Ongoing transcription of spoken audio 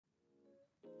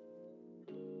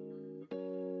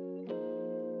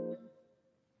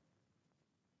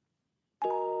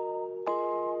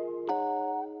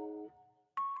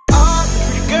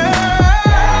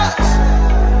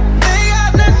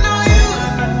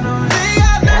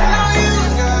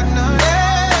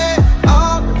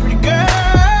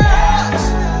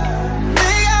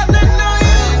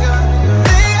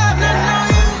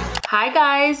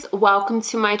welcome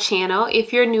to my channel.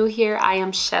 If you're new here, I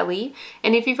am Shelly,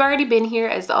 and if you've already been here,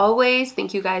 as always,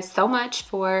 thank you guys so much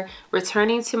for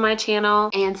returning to my channel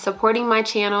and supporting my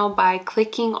channel by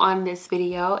clicking on this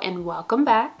video, and welcome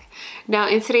back. Now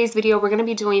in today's video, we're going to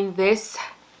be doing this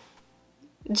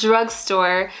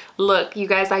drugstore look. You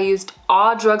guys, I used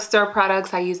all drugstore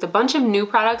products. I used a bunch of new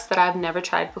products that I've never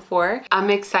tried before.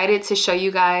 I'm excited to show you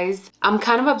guys. I'm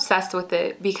kind of obsessed with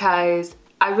it because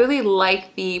I really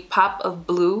like the pop of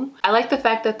blue. I like the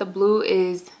fact that the blue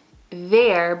is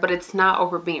there, but it's not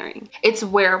overbearing. It's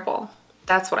wearable.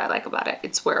 That's what I like about it.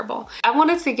 It's wearable. I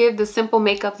wanted to give the simple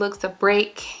makeup looks a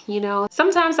break, you know.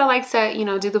 Sometimes I like to, you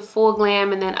know, do the full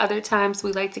glam, and then other times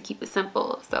we like to keep it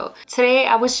simple. So today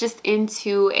I was just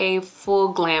into a full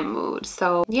glam mood.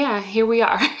 So yeah, here we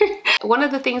are. One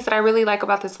of the things that I really like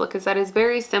about this look is that it's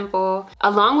very simple.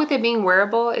 Along with it being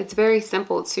wearable, it's very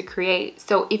simple to create.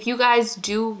 So if you guys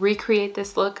do recreate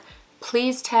this look,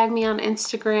 please tag me on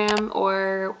Instagram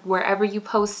or wherever you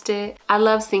post it. I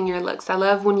love seeing your looks. I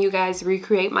love when you guys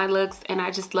recreate my looks, and I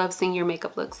just love seeing your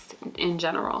makeup looks in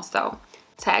general. So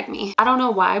tag me. I don't know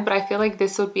why, but I feel like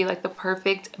this would be like the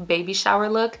perfect baby shower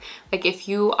look. Like if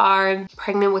you are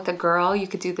pregnant with a girl, you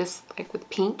could do this like with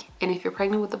pink. And if you're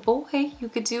pregnant with a boy, you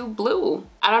could do blue.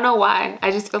 I don't know why.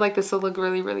 I just feel like this will look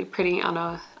really, really pretty on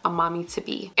a mommy to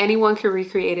be. Anyone can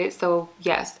recreate it. So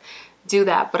yes, do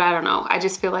that, but I don't know. I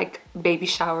just feel like baby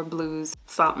shower blues,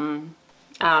 something.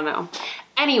 I don't know.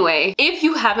 Anyway, if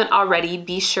you haven't already,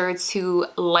 be sure to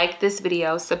like this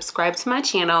video, subscribe to my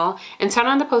channel, and turn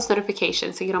on the post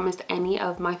notifications so you don't miss any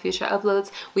of my future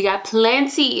uploads. We got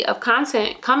plenty of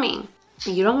content coming.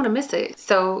 You don't want to miss it.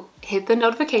 So hit the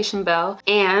notification bell.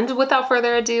 And without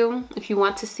further ado, if you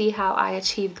want to see how I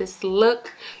achieve this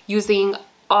look using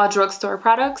all drugstore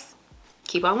products,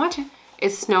 keep on watching.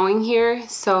 It's snowing here,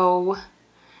 so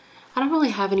I don't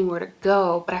really have anywhere to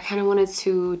go, but I kind of wanted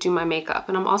to do my makeup.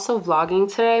 And I'm also vlogging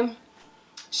today.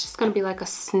 It's just gonna be like a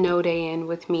snow day in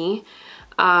with me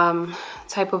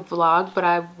type of vlog, but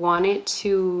I wanted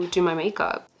to do my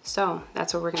makeup. So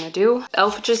that's what we're gonna do.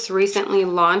 e.l.f. just recently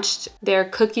launched their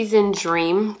Cookies and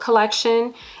Dream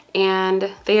collection, and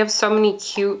they have so many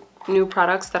cute new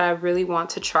products that I really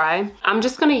want to try. I'm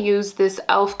just gonna use this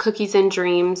e.l.f. Cookies and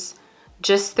Dreams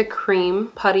Just the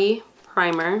Cream Putty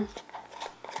Primer.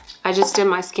 I just did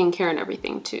my skincare and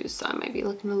everything too, so I might be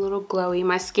looking a little glowy.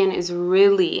 My skin is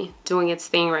really doing its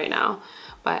thing right now.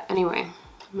 But anyway,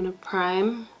 I'm gonna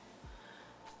prime.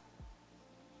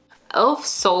 e.l.f.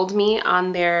 sold me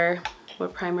on their,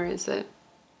 what primer is it?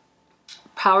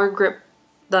 Power Grip,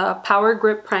 the Power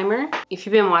Grip Primer. If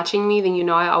you've been watching me, then you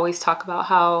know I always talk about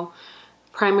how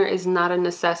primer is not a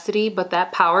necessity, but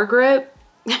that Power Grip,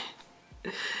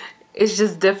 it's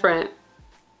just different.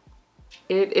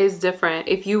 It is different.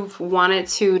 If you've wanted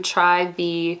to try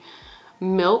the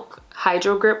Milk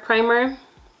Hydro Grip Primer,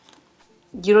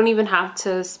 you don't even have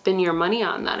to spend your money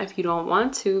on that if you don't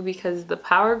want to, because the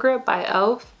Power Grip by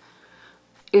e.l.f.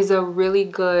 is a really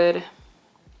good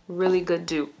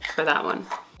dupe for that one.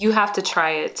 You have to try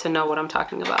it to know what I'm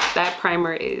talking about. That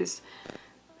primer is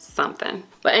something.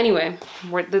 But anyway,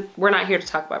 we're not here to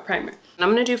talk about primer. I'm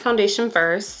gonna do foundation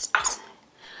first,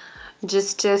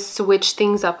 just to switch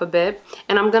things up a bit.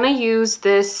 And I'm gonna use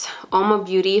this Oma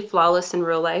Beauty Flawless in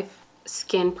Real Life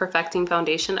Skin Perfecting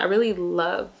Foundation. I really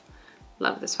love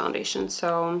this foundation,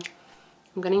 so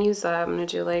I'm gonna use that. I'm gonna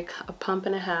do like a pump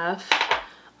and a half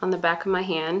on the back of my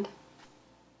hand.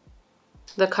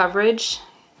 The coverage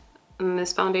in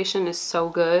this foundation is so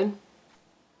good.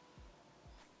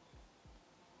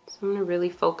 So I'm gonna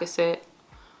really focus it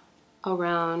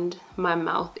around my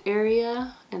mouth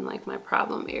area and like my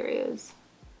problem areas.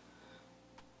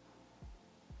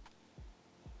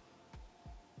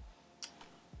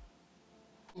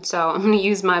 So I'm gonna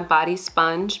use my body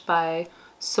sponge by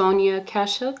Sonia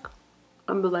Kashuk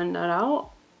and blend that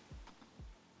out.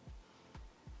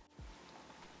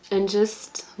 And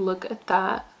just look at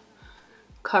that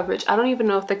coverage. I don't even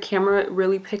know if the camera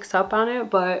really picks up on it,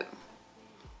 but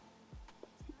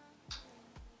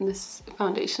this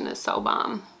foundation is so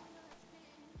bomb.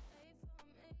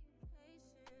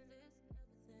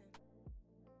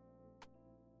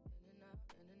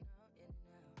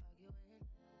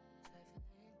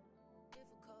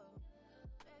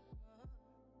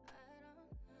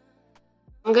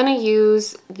 I'm gonna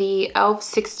use the e.l.f.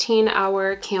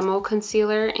 16-Hour Camo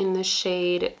Concealer in the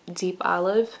shade Deep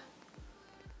Olive.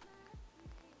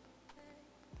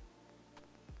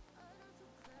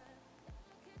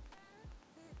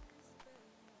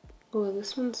 Oh,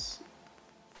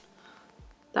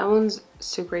 that one's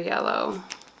super yellow.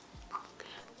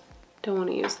 Don't want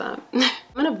to use that. I'm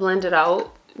gonna blend it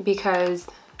out because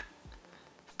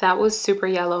That was super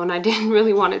yellow and I didn't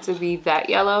really want it to be that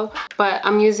yellow. But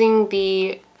I'm using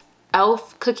the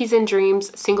e.l.f. Cookies and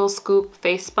Dreams Single Scoop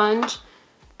Face Sponge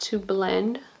to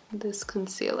blend this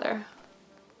concealer.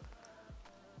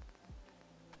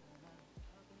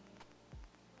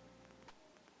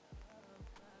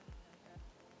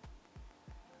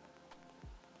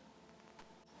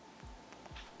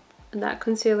 And that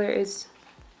concealer is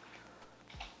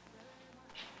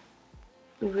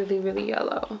really, really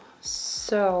yellow.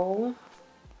 So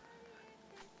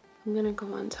I'm gonna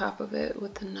go on top of it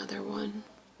with another one.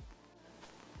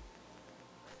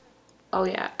 Oh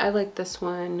yeah, I like this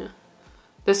one.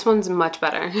 This one's much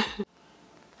better.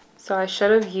 So I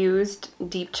should have used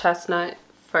Deep Chestnut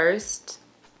first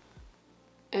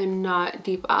and not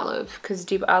Deep Olive, because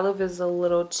Deep Olive is a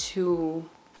little too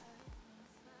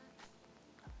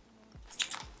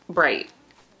bright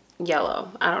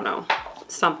yellow. I don't know,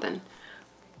 something.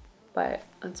 But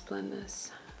let's blend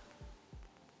this.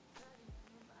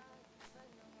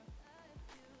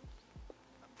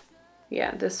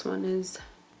 Yeah, this one is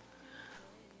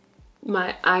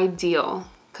my ideal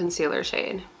concealer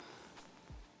shade.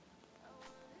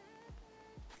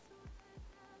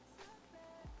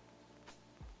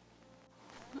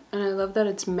 And I love that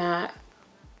it's matte.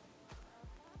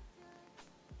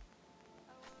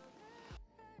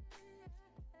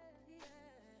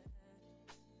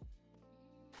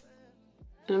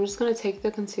 And I'm just gonna take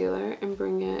the concealer and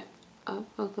bring it up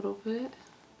a little bit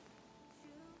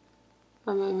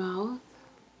on my mouth.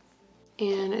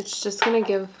 And it's just gonna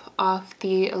give off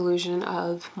the illusion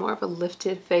of more of a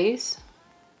lifted face.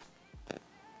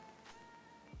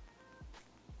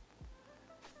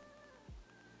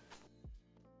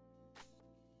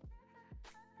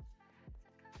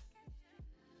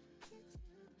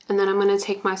 And then I'm gonna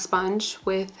take my sponge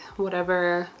with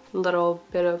whatever little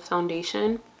bit of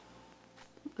foundation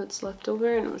that's left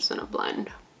over, and I'm just gonna blend.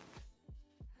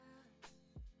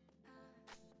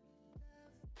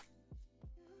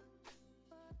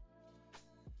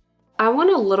 I want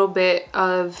a little bit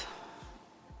of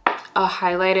a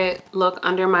highlighted look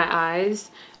under my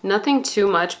eyes. Nothing too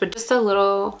much, but just a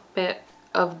little bit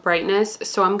of brightness.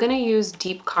 So I'm gonna use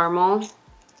Deep Caramel.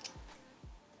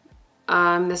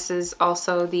 This is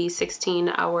also the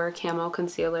 16-hour Camo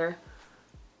Concealer.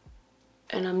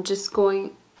 And I'm just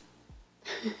going...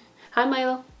 Hi,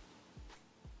 Milo.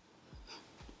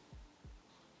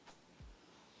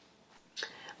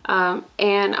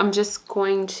 And I'm just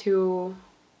going to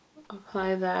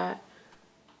apply that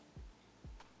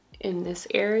in this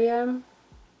area.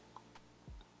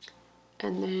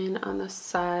 And then on the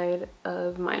side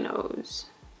of my nose.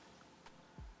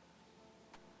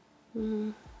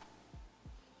 And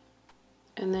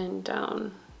then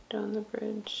down the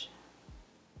bridge.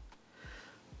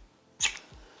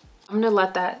 I'm gonna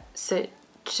let that sit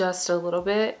just a little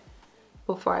bit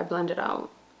before I blend it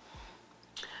out.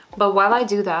 But while I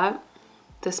do that,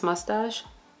 this mustache,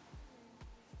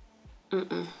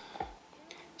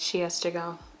 she has to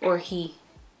go, or he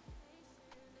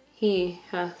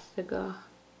has to go.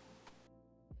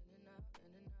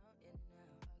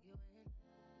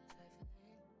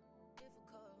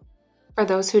 For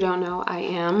those who don't know, I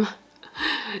am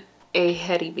a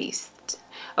heady beast.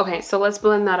 Okay, so let's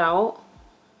blend that out.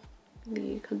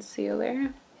 The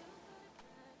concealer.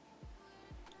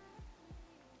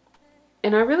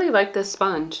 And I really like this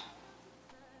sponge.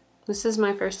 This is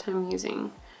my first time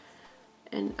using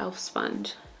an e.l.f.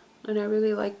 sponge. And I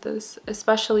really like this,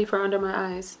 especially for under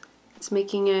my eyes. It's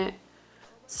making it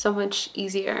so much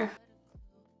easier.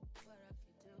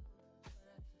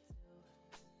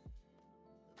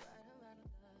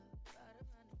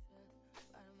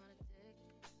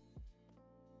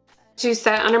 To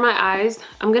set under my eyes,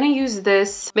 I'm gonna use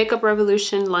this Makeup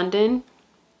Revolution London,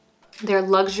 their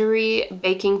luxury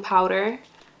baking powder,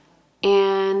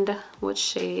 and what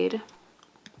shade?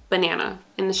 Banana,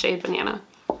 in the shade Banana.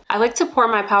 I like to pour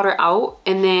my powder out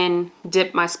and then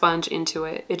dip my sponge into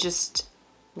it. It just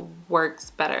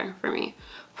works better for me.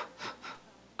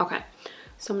 Okay,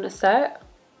 so I'm gonna set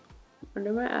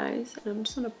under my eyes and I'm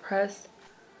just gonna press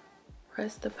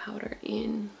the powder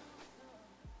in.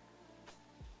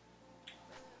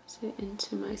 It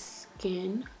into my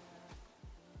skin.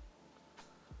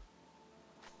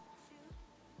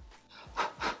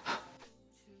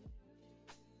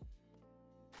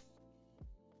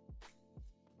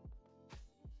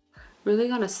 Really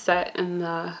gonna set in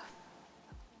the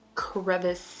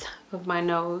crevice of my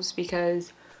nose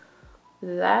because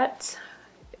that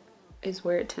is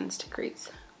where it tends to crease.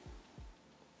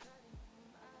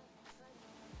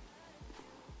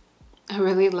 I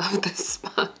really love this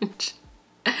sponge.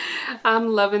 I'm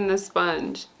loving this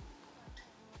sponge.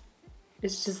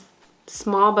 It's just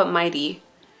small but mighty.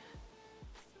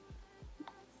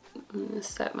 I'm gonna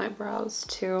set my brows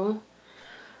too.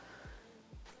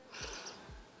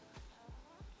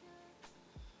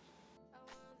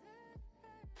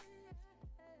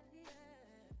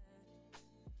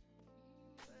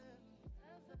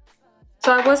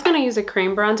 So I was gonna use a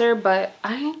cream bronzer, but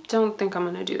I don't think I'm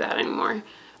gonna do that anymore,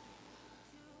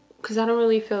 because I don't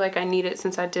really feel like I need it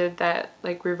since I did that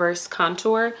like reverse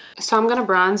contour. So I'm gonna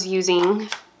bronze using,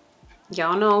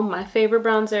 y'all know, my favorite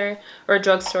bronzer, or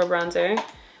drugstore bronzer,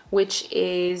 which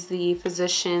is the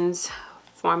Physicians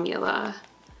Formula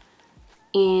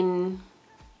in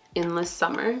Endless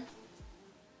Summer.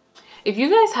 If you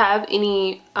guys have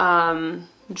any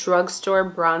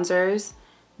drugstore bronzers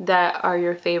that are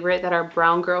your favorite, that are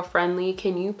brown girl friendly,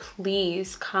 can you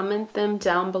please comment them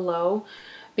down below?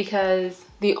 Because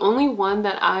the only one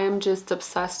that I am just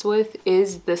obsessed with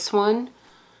is this one,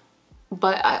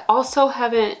 but I also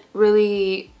haven't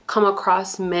really come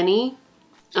across many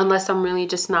unless I'm really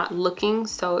just not looking.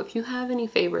 So if you have any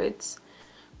favorites,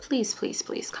 please, please,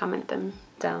 please comment them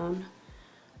down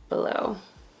below.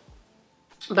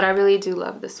 But I really do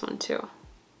love this one too.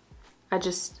 I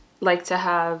just like to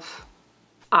have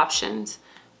options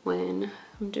when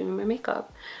I'm doing my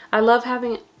makeup. I love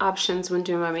having options when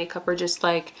doing my makeup, or just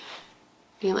like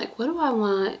being like, what do I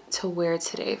want to wear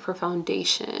today for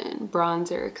foundation,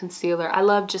 bronzer, concealer? I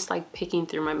love just like picking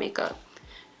through my makeup.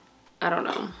 I don't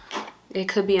know. It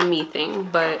could be a me thing,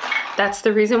 but that's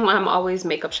the reason why I'm always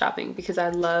makeup shopping, because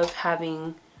I love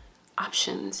having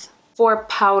options. For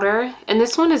powder, and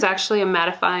this one is actually a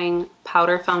mattifying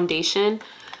powder foundation.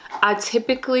 I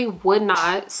typically would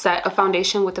not set a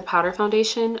foundation with a powder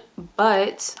foundation,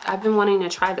 but I've been wanting to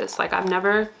try this. Like, I've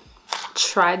never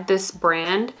tried this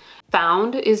brand.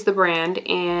 Found is the brand,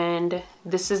 and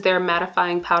this is their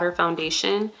mattifying powder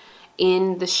foundation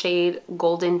in the shade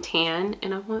Golden Tan,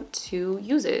 and I want to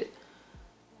use it.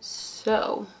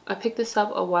 So I picked this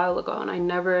up a while ago, and I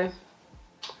never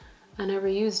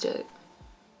used it.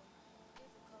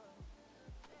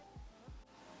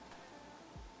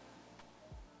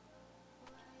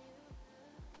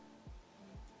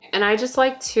 And I just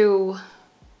like to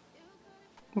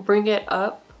bring it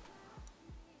up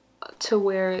to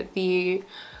where the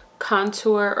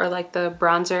contour, or like the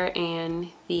bronzer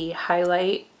and the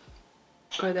highlight,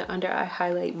 or the under eye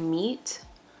highlight, meet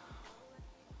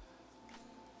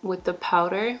with the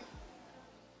powder,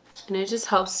 and it just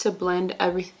helps to blend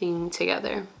everything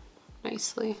together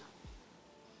nicely.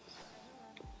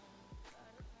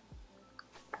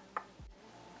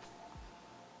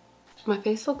 My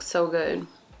face looks so good.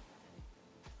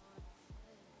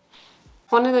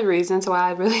 One of the reasons why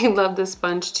I really love this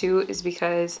sponge too is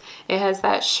because it has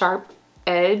that sharp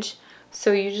edge.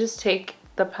 So you just take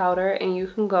the powder and you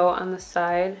can go on the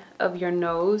side of your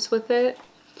nose with it.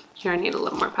 Here, I need a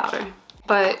little more powder.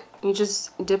 But you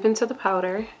just dip into the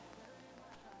powder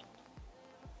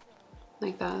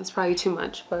like that. It's probably too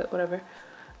much, but whatever.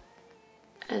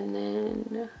 And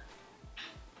then,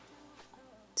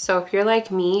 so if you're like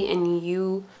me and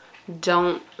you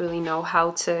don't really know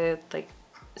how to like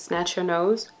snatch your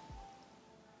nose,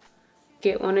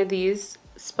 get one of these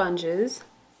sponges.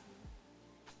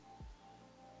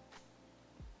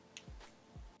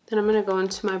 Then I'm gonna go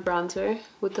into my bronzer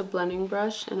with the blending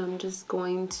brush, and I'm just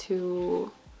going to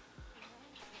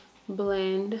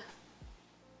blend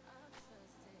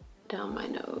down my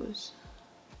nose.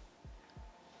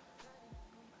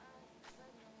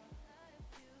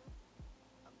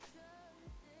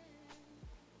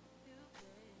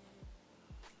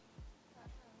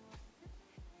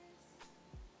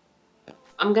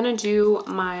 I'm gonna do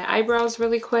my eyebrows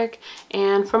really quick,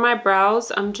 and for my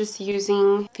brows I'm just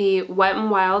using the Wet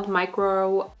n Wild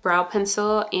micro brow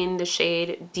pencil in the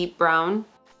shade Deep Brown.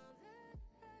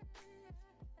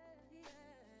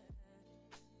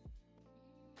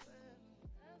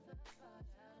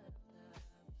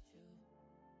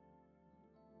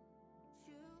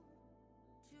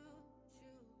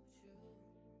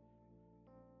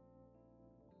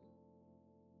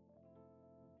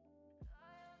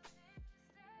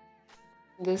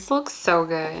 This looks so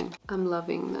good. I'm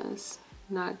loving this.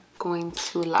 Not going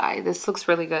to lie, this looks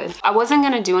really good. I wasn't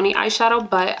gonna do any eyeshadow,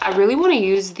 but I really want to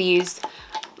use these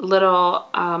little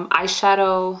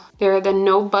eyeshadow. They're the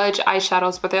no budge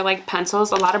eyeshadows, but they're like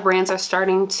pencils. A lot of brands are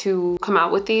starting to come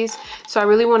out with these, so I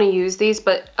really want to use these.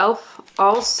 But Elf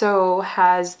also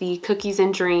has the Cookies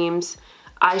and Dreams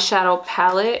eyeshadow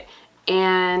palette,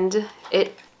 and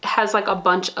it has like a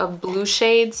bunch of blue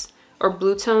shades or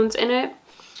blue tones in it.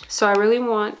 So I really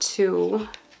want to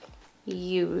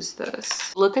use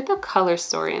this. Look at the color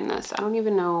story in this. I don't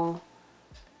even know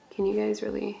Can you guys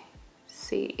really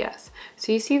see? Yes.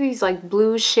 So you see these like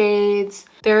blue shades.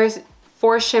 There's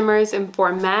 4 shimmers and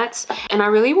 4 mattes. And I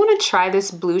really want to try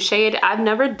this blue shade. I've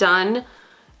never done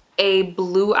a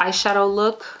blue eyeshadow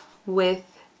look with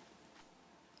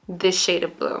this shade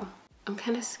of blue. I'm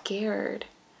kind of scared.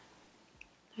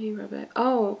 Let me rub it.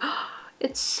 Oh,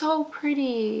 it's so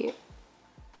pretty.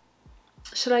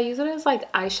 Should I use it as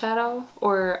like eyeshadow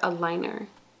or a liner?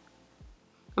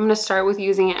 I'm gonna start with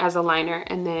using it as a liner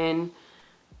and then,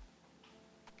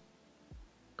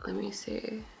 let me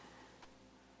see.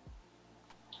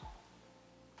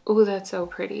 Oh, that's so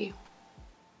pretty.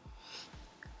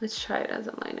 Let's try it as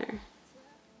a liner.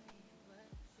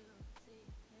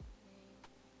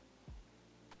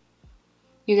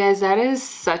 You guys, that is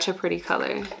such a pretty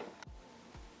color.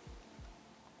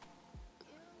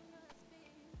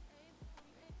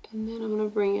 And then I'm gonna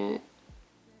bring it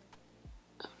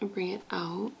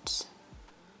out.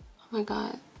 Oh my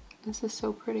God, this is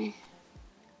so pretty.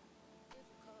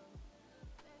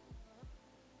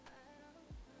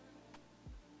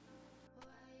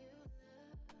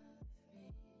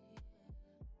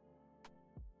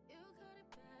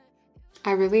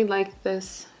 I really like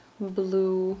this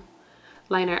blue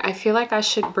liner. I feel like I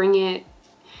should bring it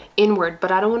inward,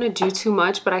 but I don't want to do too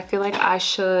much, but I feel like I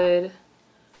should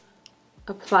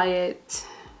apply it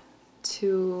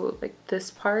to like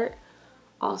this part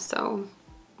also.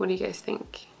 What do you guys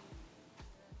think?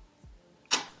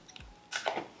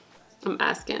 I'm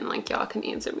asking like y'all can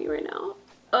answer me right now.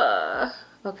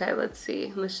 Okay, let's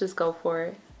see. Let's just go for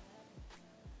it.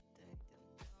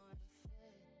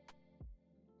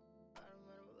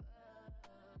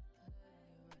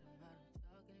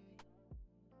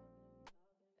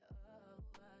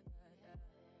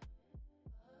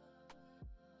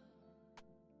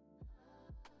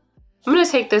 I'm gonna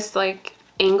take this like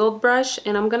angled brush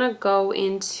and I'm gonna go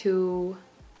into,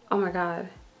 oh my God,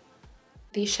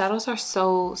 these shadows are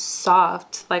so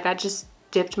soft. Like I just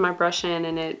dipped my brush in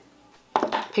and it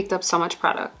picked up so much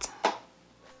product.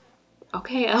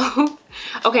 Okay,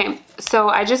 okay, so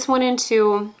I just went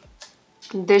into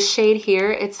this shade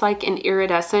here. It's like an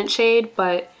iridescent shade,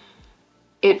 but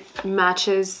it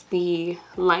matches the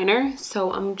liner.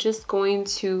 So I'm just going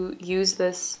to use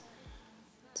this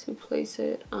to place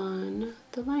it on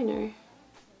the liner.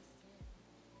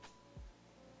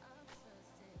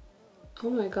 Oh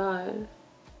my God.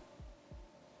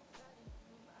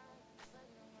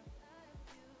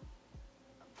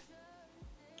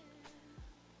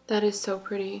 That is so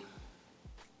pretty.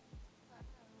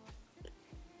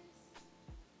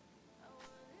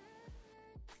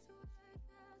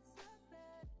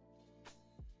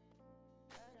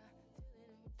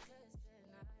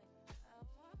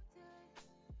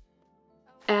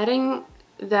 Adding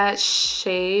that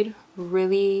shade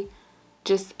really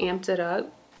just amped it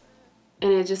up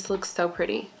and it just looks so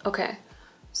pretty. Okay,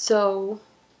 so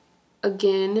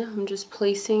again, I'm just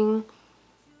placing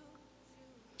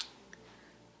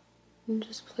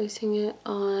it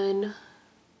on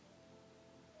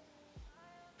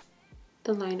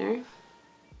the liner.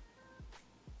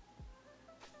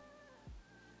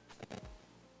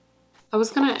 I was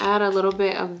gonna add a little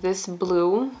bit of this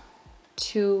blue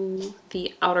to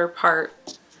the outer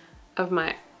part of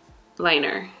my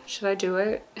liner. Should I do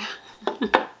it?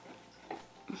 Let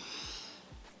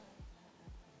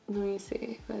me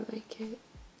see if I like it.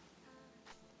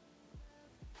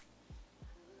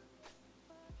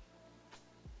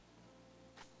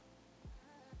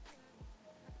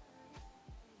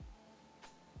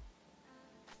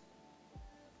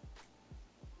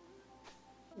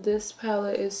 This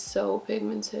palette is so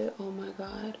pigmented, oh my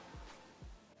God.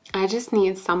 I just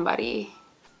need somebody,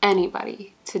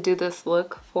 anybody, to do this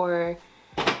look for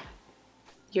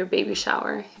your baby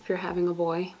shower if you're having a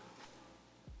boy.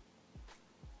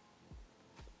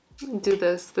 Do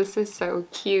this. This is so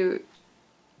cute.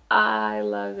 I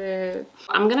love it.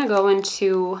 I'm gonna go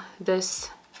into this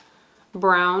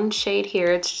brown shade here.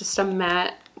 It's just a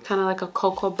matte, kind of like a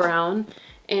cocoa brown.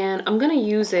 And I'm gonna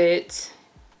use it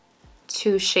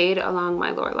to shade along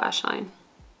my lower lash line.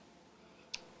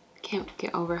 Can't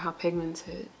get over how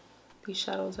pigmented these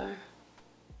shadows are.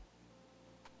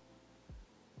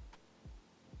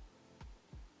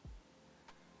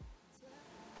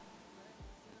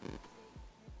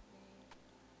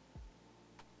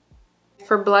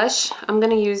 For blush, I'm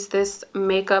gonna use this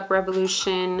Makeup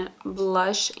Revolution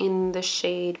blush in the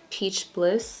shade Peach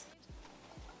Bliss.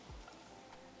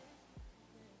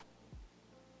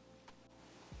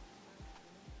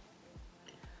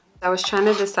 I was trying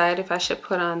to decide if I should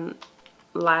put on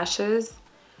lashes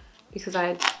because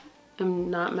I am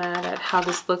not mad at how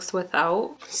this looks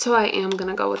without. So I am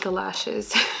gonna go with the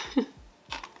lashes.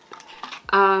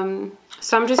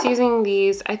 So I'm just using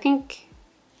these, I think,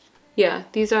 yeah,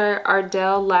 these are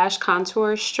Ardell lash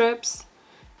contour strips,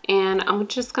 and I'm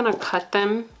just gonna cut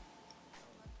them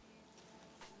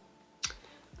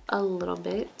a little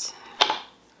bit.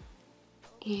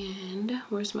 And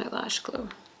where's my lash glue?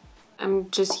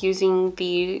 I'm just using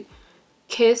the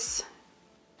Kiss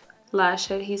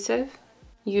lash adhesive.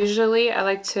 Usually I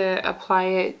like to apply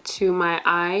it to my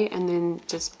eye and then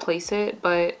just place it,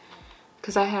 but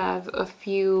because I have a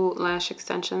few lash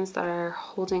extensions that are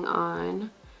holding on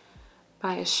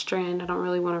by a strand, I don't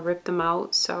really want to rip them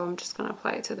out, so I'm just going to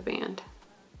apply it to the band.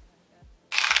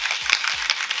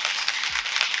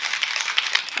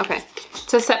 Okay,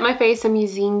 to set my face, I'm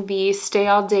using the Stay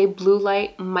All Day Blue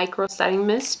Light Micro Setting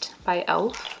Mist by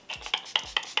e.l.f.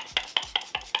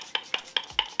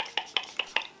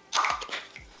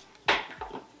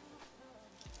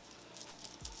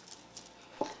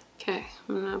 Okay,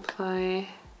 I'm gonna apply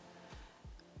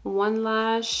one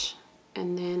lash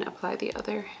and then apply the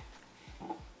other.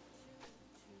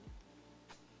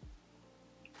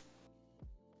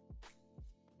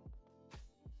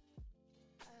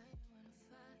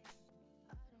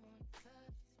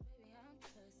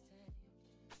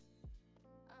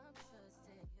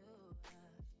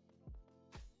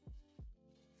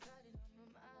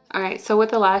 All right, so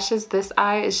with the lashes, this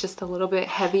eye is just a little bit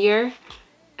heavier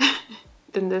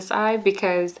than this eye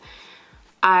because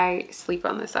I sleep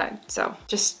on this side. So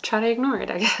just try to ignore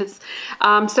it, I guess.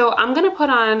 So I'm gonna put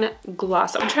on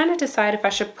gloss. I'm trying to decide if I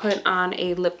should put on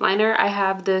a lip liner. I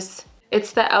have this,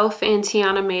 it's the e.l.f. and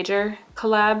Tiana Major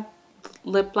collab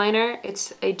lip liner.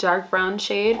 It's a dark brown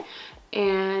shade,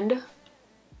 and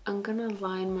I'm gonna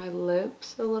line my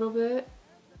lips a little bit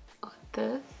with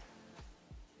this.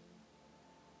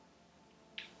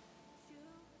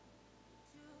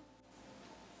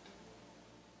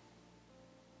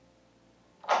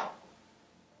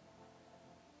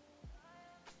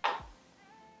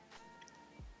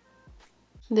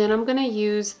 Then I'm gonna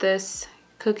use this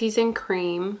Cookies and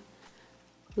Cream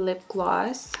lip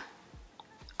gloss,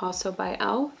 also by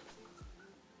e.l.f.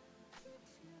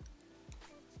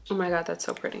 Oh my god, that's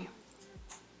so pretty.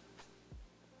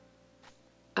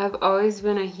 I've always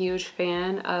been a huge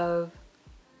fan of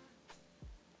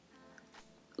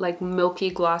like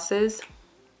milky glosses.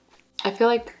 I feel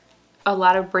like a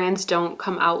lot of brands don't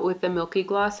come out with the milky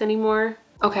gloss anymore.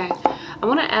 Okay, I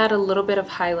wanna add a little bit of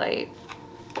highlight.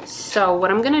 So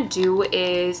what I'm gonna do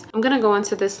is I'm gonna go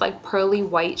into this like pearly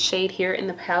white shade here in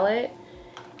the palette,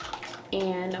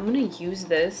 and I'm gonna use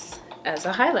this as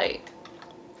a highlight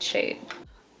shade.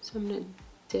 So I'm gonna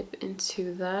dip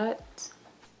into that.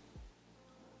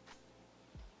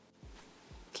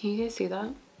 Can you guys see that?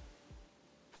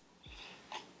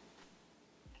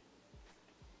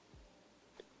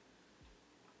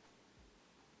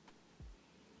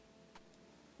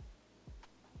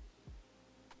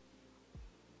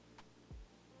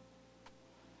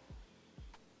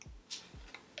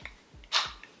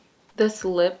 This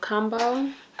lip combo,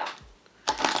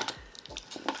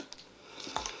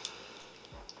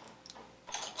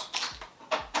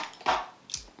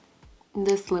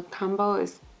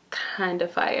 is kind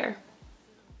of fire.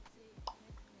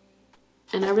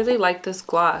 And I really like this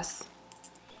gloss.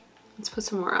 Let's put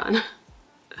some more on.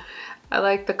 I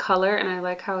like the color and I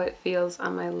like how it feels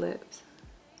on my lips.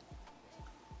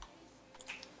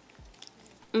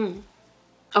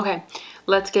 Okay,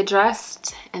 let's get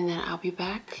dressed and then I'll be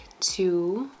back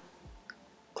to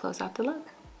close out the look.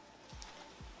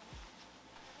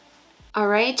 All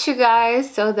right, you guys,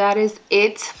 so that is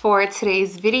it for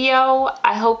today's video.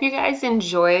 I hope you guys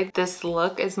enjoyed this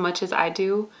look as much as I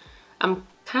do. I'm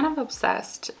kind of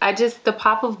obsessed. The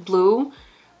pop of blue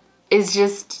is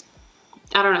just,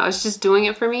 I don't know, it's just doing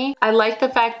it for me. I like the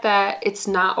fact that it's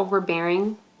not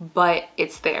overbearing, but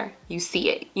it's there. You see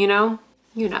it, you know?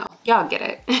 You know, y'all get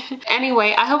it.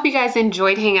 Anyway, I hope you guys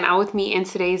enjoyed hanging out with me in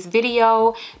today's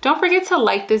video. Don't forget to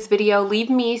like this video. Leave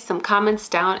me some comments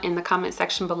down in the comment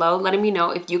section below, letting me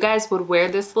know if you guys would wear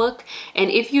this look.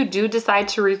 And if you do decide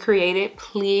to recreate it,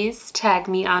 please tag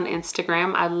me on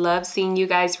Instagram. I love seeing you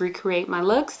guys recreate my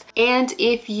looks. And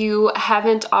if you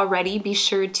haven't already, be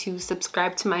sure to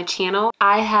subscribe to my channel.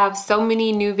 I have so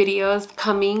many new videos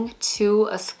coming to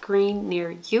a screen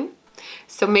near you.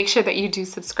 So make sure that you do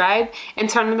subscribe and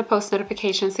turn on the post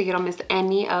notifications so you don't miss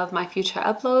any of my future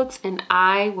uploads. And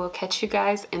I will catch you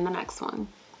guys in the next one.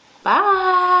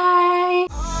 Bye!